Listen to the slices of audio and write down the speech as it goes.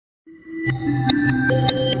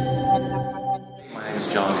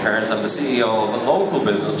is John Kearns. I'm the CEO of a local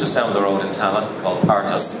business just down the road in Tallaght called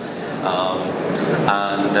Artisan.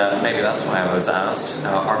 Maybe that's why I was asked,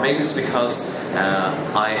 or maybe it's because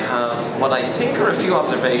I have what I think are a few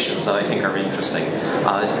observations that I think are interesting.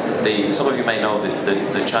 Some of you may know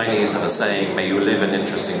that the Chinese have a saying, "May you live in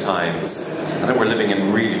interesting times." I think we're living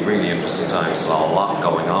in really, really interesting times. There's a lot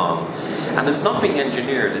going on. And it's not being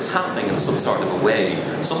engineered, it's happening in some sort of a way.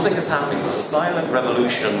 Something is happening, there's a silent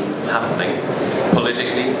revolution happening,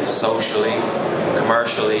 politically, socially,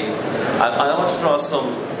 commercially. I want to draw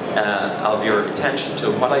some of your attention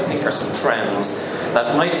to what I think are some trends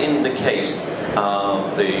that might indicate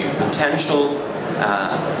the potential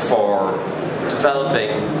for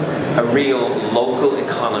developing a real local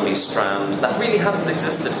economy strand that really hasn't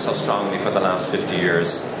existed so strongly for the last 50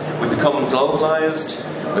 years. We've become globalized,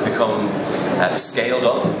 we've become scaled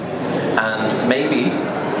up, and maybe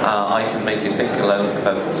I can make you think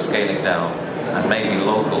about scaling down, and maybe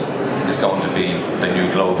local is going to be the new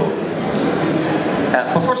global.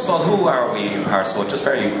 But first of all, who are we, Artisan? I'll just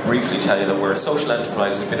very briefly tell you that we're a social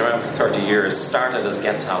enterprise. We've been around for 30 years, started as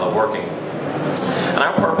Get Tala Working. And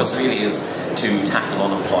our purpose really is to tackle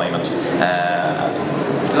unemployment,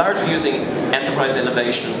 largely using enterprise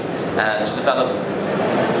innovation to develop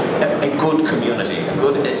a good community,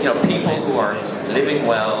 people who are living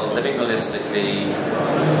well, living holistically,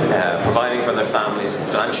 providing for their families,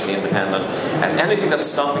 financially independent, and anything that's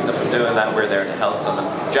stopping them from doing that, we're there to help them.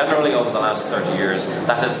 And generally, over the last 30 years,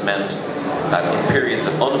 that has meant that in periods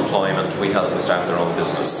of unemployment, we help them start their own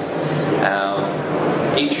business.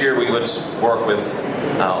 Each year, we would work with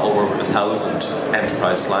over 1,000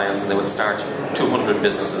 enterprise clients, and they would start 200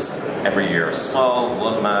 businesses every year, small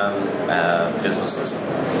one-man businesses.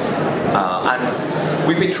 And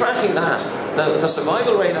we've been tracking that. The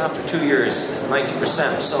survival rate after 2 years is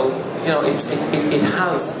 90%. So, it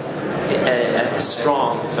has a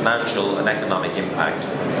strong financial and economic impact.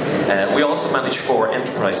 We also manage 4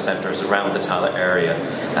 enterprise centres around the Tallaght area,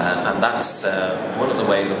 and that's one of the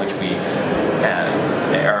ways in which we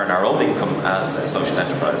earn our own income as a social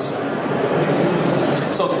enterprise.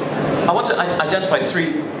 So, I want to identify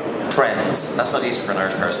 3 trends. That's not easy for an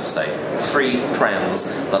Irish person to say. 3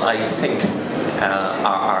 trends that I think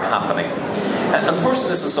are happening. And the first of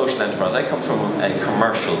this is social enterprise. I come from a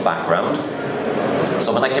commercial background.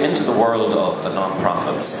 So when I came into the world of the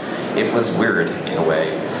non-profits, it was weird in a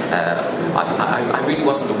way. I really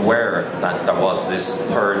wasn't aware that there was this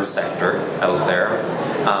third sector out there,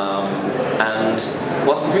 and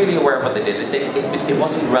wasn't really aware of what they did. It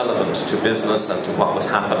wasn't relevant to business and to what was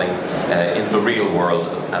happening in the real world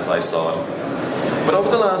as I saw it. But over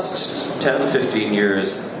the last 10, 15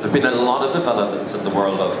 years, there have been a lot of developments in the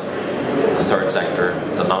world of the third sector,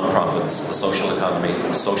 the non-profits, the social economy,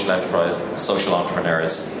 social enterprise, social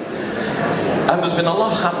entrepreneurs. And there's been a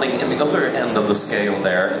lot happening in the other end of the scale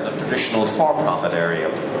there, in the traditional for-profit area.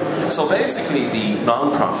 So basically the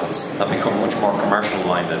non-profits have become much more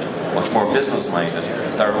commercial-minded, much more business-minded.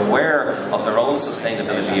 They're aware of their own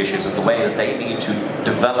sustainability issues and the way that they need to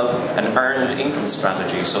develop an earned income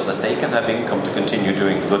strategy so that they can have income to continue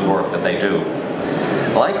doing the good work that they do.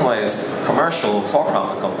 Likewise, commercial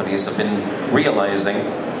for-profit companies have been realizing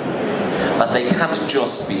that they can't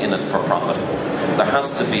just be in it for profit. There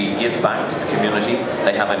has to be give back to the community.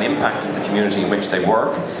 They have an impact in the community in which they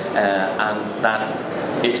work, and that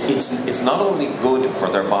it's not only good for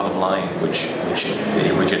their bottom line, which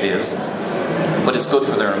it is, but it's good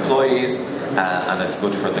for their employees, and it's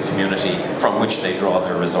good for the community from which they draw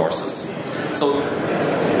their resources. So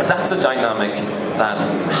that's a dynamic that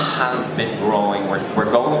has been growing.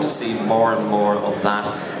 We're going to see more and more of that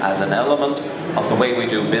as an element of the way we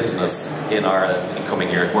do business in Ireland in coming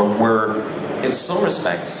years, where we're, in some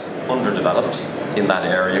respects, underdeveloped in that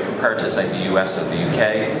area compared to, say, the US or the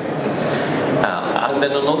UK. And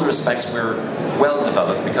then in other respects, we're well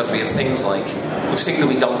developed because we have things like, that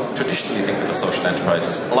we don't traditionally think of as social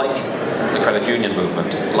enterprises, like the credit union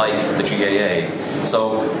movement, like the GAA.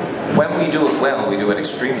 So when we do it well, we do it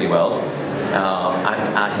extremely well.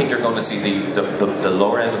 And I think you're going to see the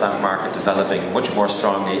lower end of that market developing much more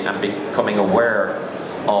strongly and becoming aware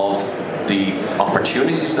of the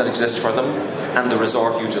opportunities that exist for them and the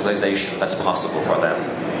resort utilization that's possible for them.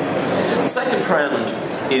 The second trend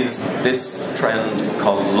is this trend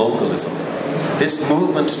called localism. This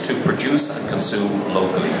movement to produce and consume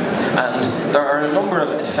locally. And there are a number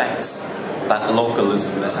of effects that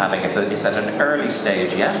localism is having. It's at an early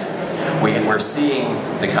stage yet. We're seeing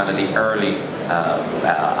the early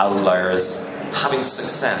outliers having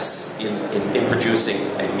success in producing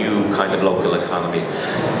a new kind of local economy.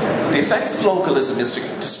 The effects of localism is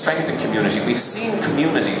to to strengthen community. We've seen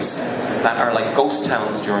communities that are like ghost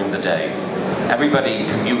towns during the day. Everybody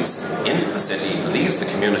commutes into the city, leaves the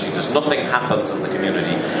community, there's nothing happens in the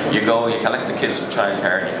community. You go, you collect the kids from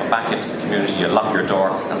childcare, and you come back into the community, you lock your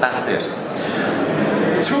door, and that's it.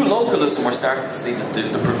 Through localism, we're starting to see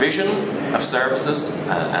the provision of services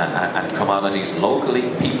and commodities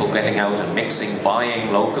locally, people getting out and mixing,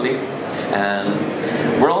 buying locally.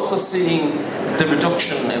 We're also seeing the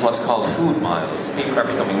reduction in what's called food miles. People are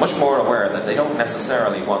becoming much more aware that they don't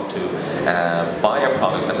necessarily want to buy a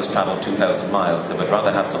product that has travelled 2,000 miles. They would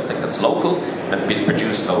rather have something that's local and be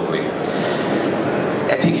produced locally.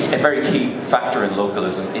 I think a very key factor in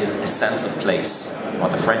localism is a sense of place,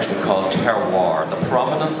 what the French would call terroir, the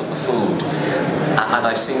provenance of the food. And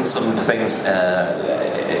I've seen some things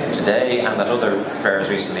today and at other fairs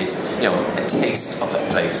recently, you know, a taste of a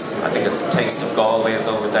place. I think it's a taste of Galway is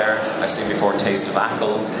over there. I've seen before a taste of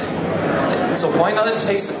Achill. So why not a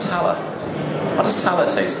taste of Tala? What does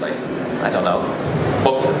Tala taste like? I don't know.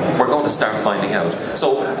 But we're going to start finding out.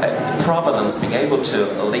 So provenance, being able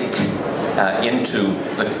to link into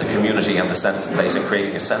the community and the sense of place and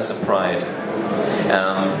creating a sense of pride.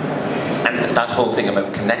 And that whole thing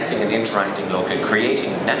about connecting and interacting locally,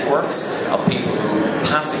 creating networks of people who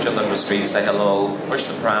pass each other in the street, say hello, push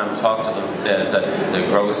the pram, talk to the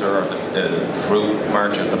grocer or the fruit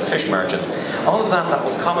merchant or the fish merchant. All of that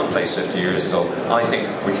was commonplace 50 years ago. I think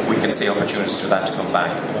we can see opportunities for that to come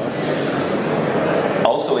back.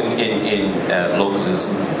 Also in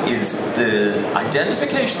localism is the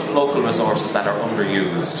identification of local resources that are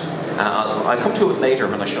underused. I'll come to it later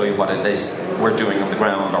when I show you what it is we're doing on the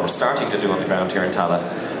ground, or we're starting to do on the ground here in Tala.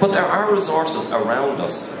 But there are resources around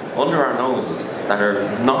us, under our noses, that are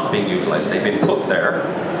not being utilised. They've been put there,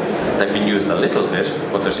 they've been used a little bit,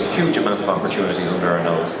 but there's a huge amount of opportunities under our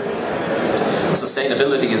nose.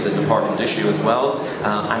 Sustainability is an important issue as well,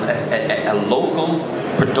 and a local,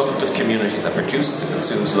 productive community that produces and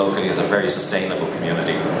consumes locally is a very sustainable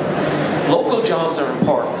community. Local jobs are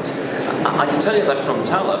important. I can tell you that from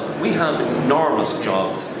Tala, we have enormous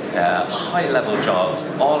jobs, high-level jobs,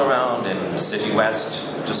 all around in City West,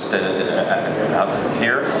 just out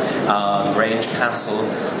here, Grange Castle,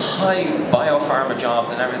 high biopharma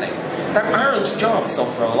jobs and everything. There aren't jobs, so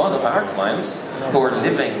for a lot of our clients who are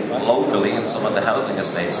living locally in some of the housing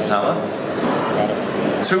estates in Tala,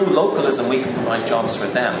 through localism we can provide jobs for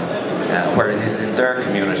them, where it is in their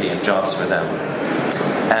community and jobs for them.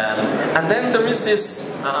 And then there is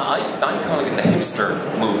this, I'm calling it the hipster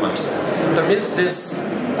movement. There is this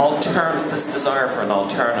desire for an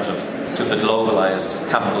alternative to the globalized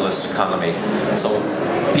capitalist economy. So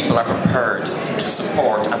people are prepared to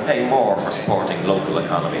support and pay more for supporting local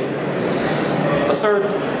economy. The third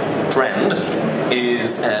trend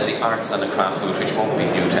is the artisan and craft food, which won't be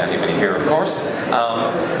new to anybody here, of course.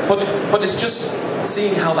 But it's just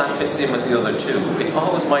seeing how that fits in with the other two. It's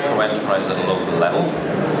always micro-enterprise at a local level.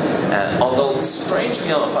 Although, strangely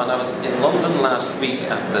enough, and I was in London last week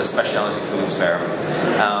at the Specialty Foods Fair,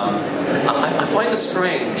 I find it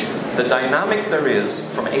strange the dynamic there is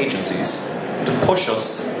from agencies to push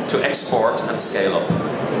us to export and scale up.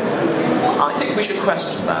 I think we should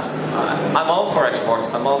question that. I'm all for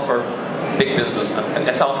exports, I'm all for big business, and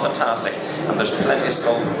it's all fantastic, and there's plenty of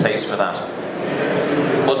scope and place for that.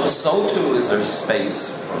 But so too is there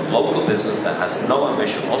space for local business that has no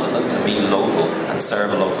ambition other than to be local and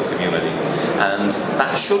serve a local community. And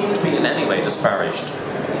that shouldn't be in any way disparaged.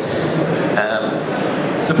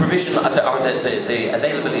 The provision or the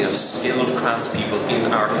availability of skilled craftspeople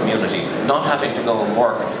in our community, not having to go and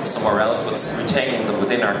work somewhere else, but retaining them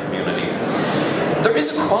within our community. There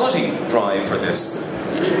is a quality drive for this.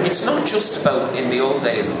 It's not just about, in the old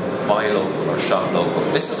days, buy local or shop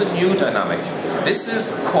local. This is a new dynamic. This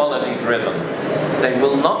is quality driven. They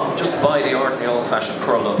will not just buy the ordinary old-fashioned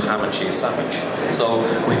curled up ham and cheese sandwich. So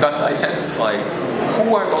we've got to identify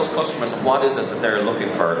who are those customers and what is it that they're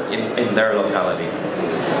looking for in their locality.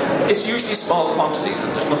 It's usually small quantities,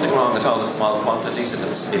 and there's nothing wrong at all with small quantities if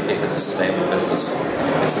it's a sustainable business.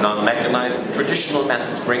 It's non-mechanized, traditional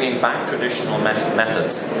methods, bringing back traditional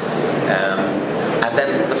methods. And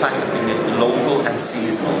then the fact of being local and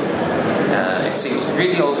seasonal. It seems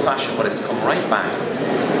really old-fashioned, but it's come right back.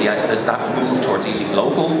 That move towards eating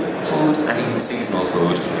local food and eating seasonal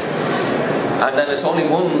food. And then it's only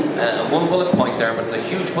one bullet point there, but it's a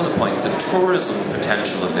huge bullet point, the tourism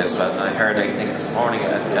potential of this. I heard, I think this morning,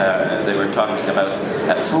 they were talking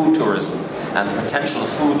about food tourism and the potential of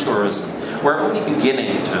food tourism. We're only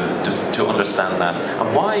beginning to understand that.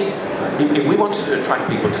 And why, if we wanted to attract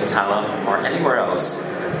people to Tala or anywhere else,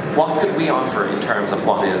 what could we offer in terms of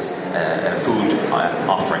what is a food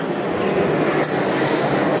offering?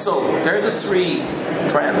 So they're the three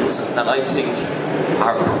trends that I think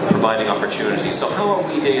are providing opportunities. So how are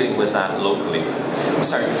we dealing with that locally?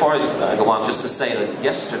 Sorry, before I go on, just to say that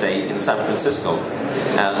yesterday in San Francisco,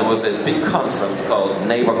 there was a big conference called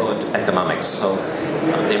Neighborhood Economics. So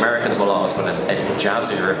the Americans will always put a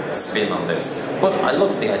jazzier spin on this. But I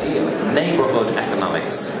love the idea of neighborhood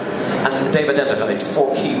economics. And they've identified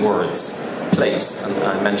 4 key words. Place, and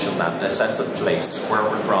I mentioned that, a sense of place, where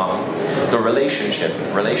we're from, the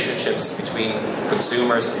relationships between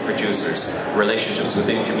consumers and producers, relationships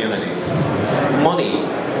within communities. Money,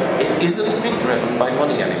 it isn't being driven by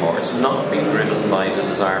money anymore. It's not being driven by the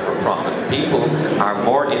desire for profit. People are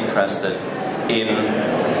more interested in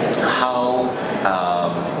how,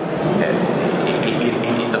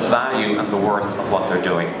 in the value and the worth of what they're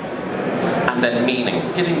doing. And then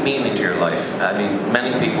meaning, giving meaning to your life. I mean,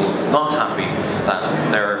 many people not happy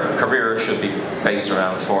that their career should be based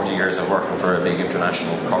around 40 years of working for a big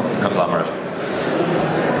international conglomerate.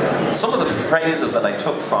 Some of the phrases that I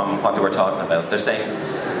took from what they were talking about, they're saying,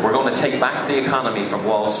 we're going to take back the economy from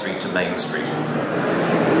Wall Street to Main Street.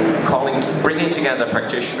 Bringing together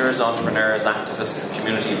practitioners, entrepreneurs, activists, and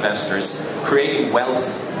community investors, creating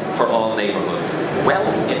wealth for all neighbourhoods.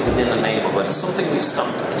 Wealth within a neighbourhood is something we've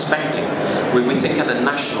stopped expecting. We think at a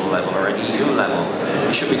national level or an EU level.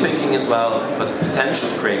 We should be thinking as well about the potential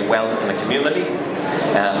to create wealth in the community,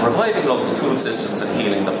 reviving local food systems and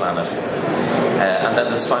healing the planet. And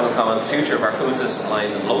then this final comment, the future of our food system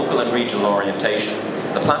lies in local and regional orientation,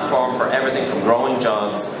 the platform for everything from growing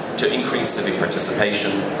jobs to increased civic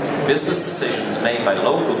participation, business decisions made by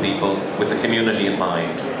local people with the community in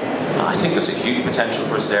mind. I think there's a huge potential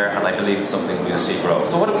for us there, and I believe it's something we'll see grow.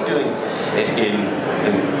 So what are we doing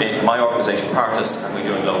in my organisation, Artisan, and we're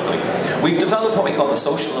doing locally? We've developed what we call the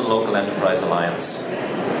Social and Local Enterprise Alliance.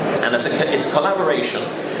 And it's collaboration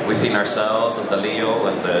between ourselves and the LEO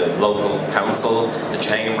and the local council, the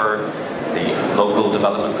chamber, the local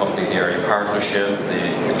development company, the Area Partnership,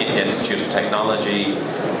 the Institute of Technology,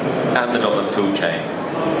 and the Dublin Food Chain.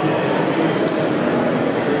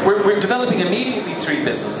 We're developing immediately 3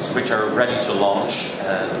 businesses which are ready to launch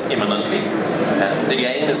imminently. The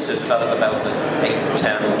aim is to develop about 8,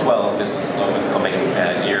 10, 12 businesses over the coming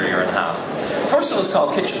year and a half. The first one is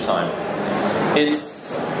called Kitchen Time.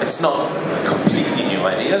 It's not a completely new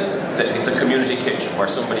idea. The community kitchen, where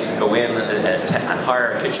somebody can go in and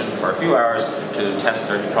hire a kitchen for a few hours to test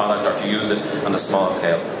their product or to use it on a small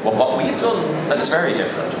scale. Well, what we've done that is very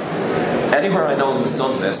different. Anywhere I know who's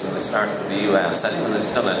done this, and they started in the US, anyone who's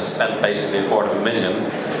done it has spent basically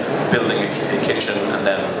 $250,000 building a kitchen and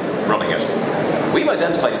then running it. We've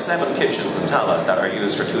identified 7 kitchens in Tala that are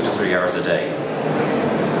used for 2 to 3 hours a day.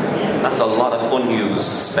 That's a lot of unused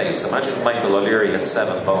space. Imagine Michael O'Leary had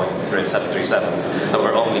 7 Boeing 737s that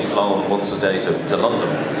were only flown once a day to London.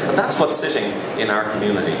 And that's what's sitting in our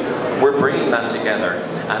community. We're bringing that together,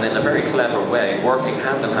 and in a very clever way, working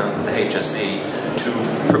hand in hand with the HSE to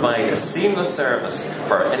provide a seamless service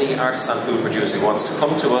for any artisan food producer who wants to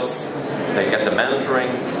come to us. They get the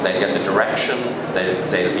mentoring, they get the direction,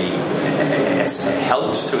 they'll be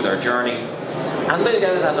helped through their journey. And they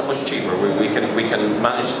get it at a much cheaper. We can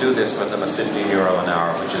manage to do this for them at €15 an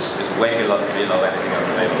hour, which is way below anything else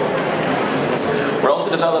available. We're also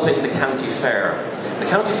developing the County Fair. The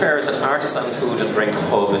County Fair is an artisan food and drink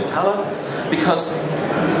hub in Tala, because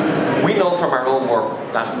we know from our own work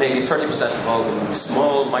that maybe 30% of all the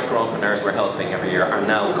small micro-entrepreneurs we're helping every year are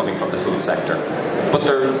now coming from the food sector. But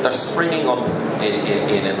they're springing up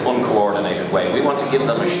in an uncoordinated way. We want to give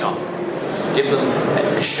them a shop. Give them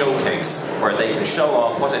a showcase where they can show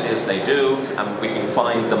off what it is they do, and we can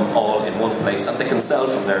find them all in one place, and they can sell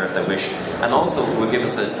from there if they wish. And also it will give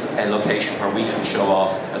us a location where we can show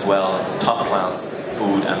off as well top class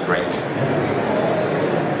food and drink.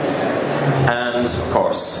 And of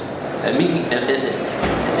course, amazing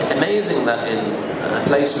that in a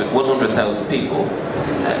place with 100,000 people,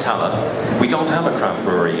 Tala, we don't have a craft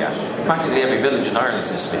brewery yet. Practically every village in Ireland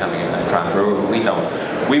seems to be having a craft brewery, but we don't.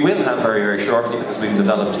 We will have very, very shortly, because we've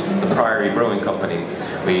developed the Priory Brewing Company.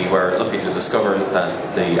 We were lucky to discover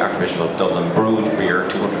that the Archbishop of Dublin brewed beer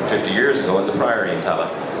 250 years ago in the Priory in Tala.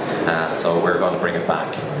 So we're going to bring it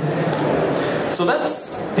back. So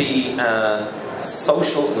that's the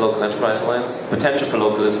Social Local Enterprise Alliance, potential for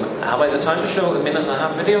localism. Have I the time to show a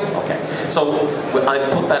 1.5-minute video? Okay. So I've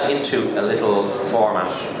put that into a little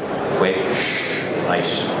format, which, right.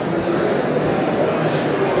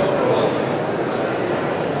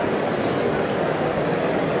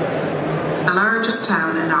 The largest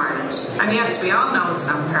town in Ireland. And yes, we all know it's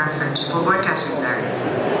not perfect, but we're getting there.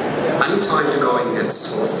 Any time the going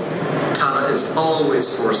gets tough, Tala is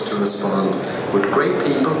always forced to respond with great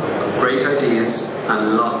people, great ideas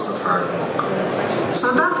and lots of hard work.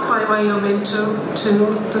 So that's why we're into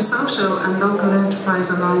the Social and Local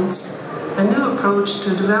Enterprise Alliance, a new approach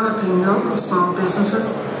to developing local small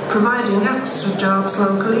businesses, providing extra jobs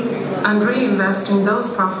locally and reinvesting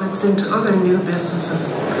those profits into other new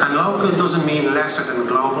businesses. And local doesn't mean lesser than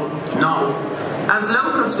global, no. As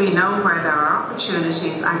locals, we know where there are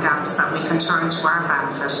opportunities and gaps that we can turn to our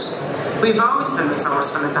benefit. We've always been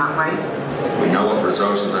resourceful in that way. We know what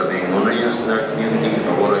resources are being underused in our community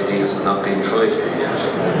or what ideas are not being tried here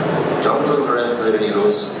yet. Don't underestimate any of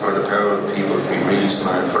us or the power of people to be really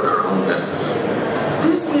smart for their own benefit.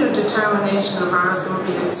 This new determination of ours will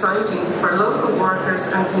be exciting for local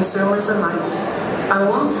workers and consumers alike. And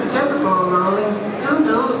once we get the ball rolling, who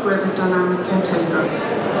knows where the dynamic can take us.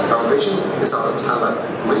 Our vision is of a Tala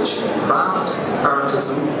which craft,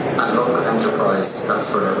 artisan and local enterprise that's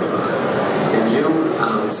for everyone. A new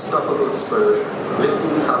and unstoppable spirit,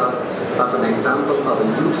 lifting Tala as an example of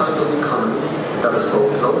a new type of economy that is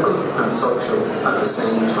both local and social at the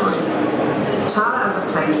same time. Tala as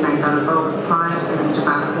a place name that evokes pride in its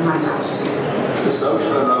developing identity. The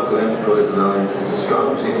Social and Local Enterprise Alliance is a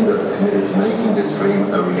strong team that is committed to making this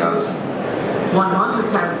dream a reality.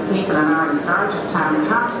 100,000 people in Ireland's largest town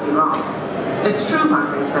can't be wrong. It's true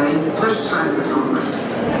what they say, there's strength in numbers.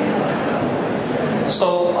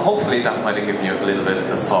 So hopefully that might have given you a little bit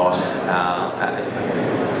of thought.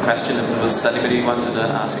 Question, if there was anybody who wanted to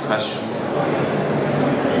ask a question?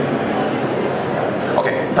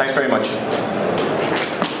 Okay, thanks very much.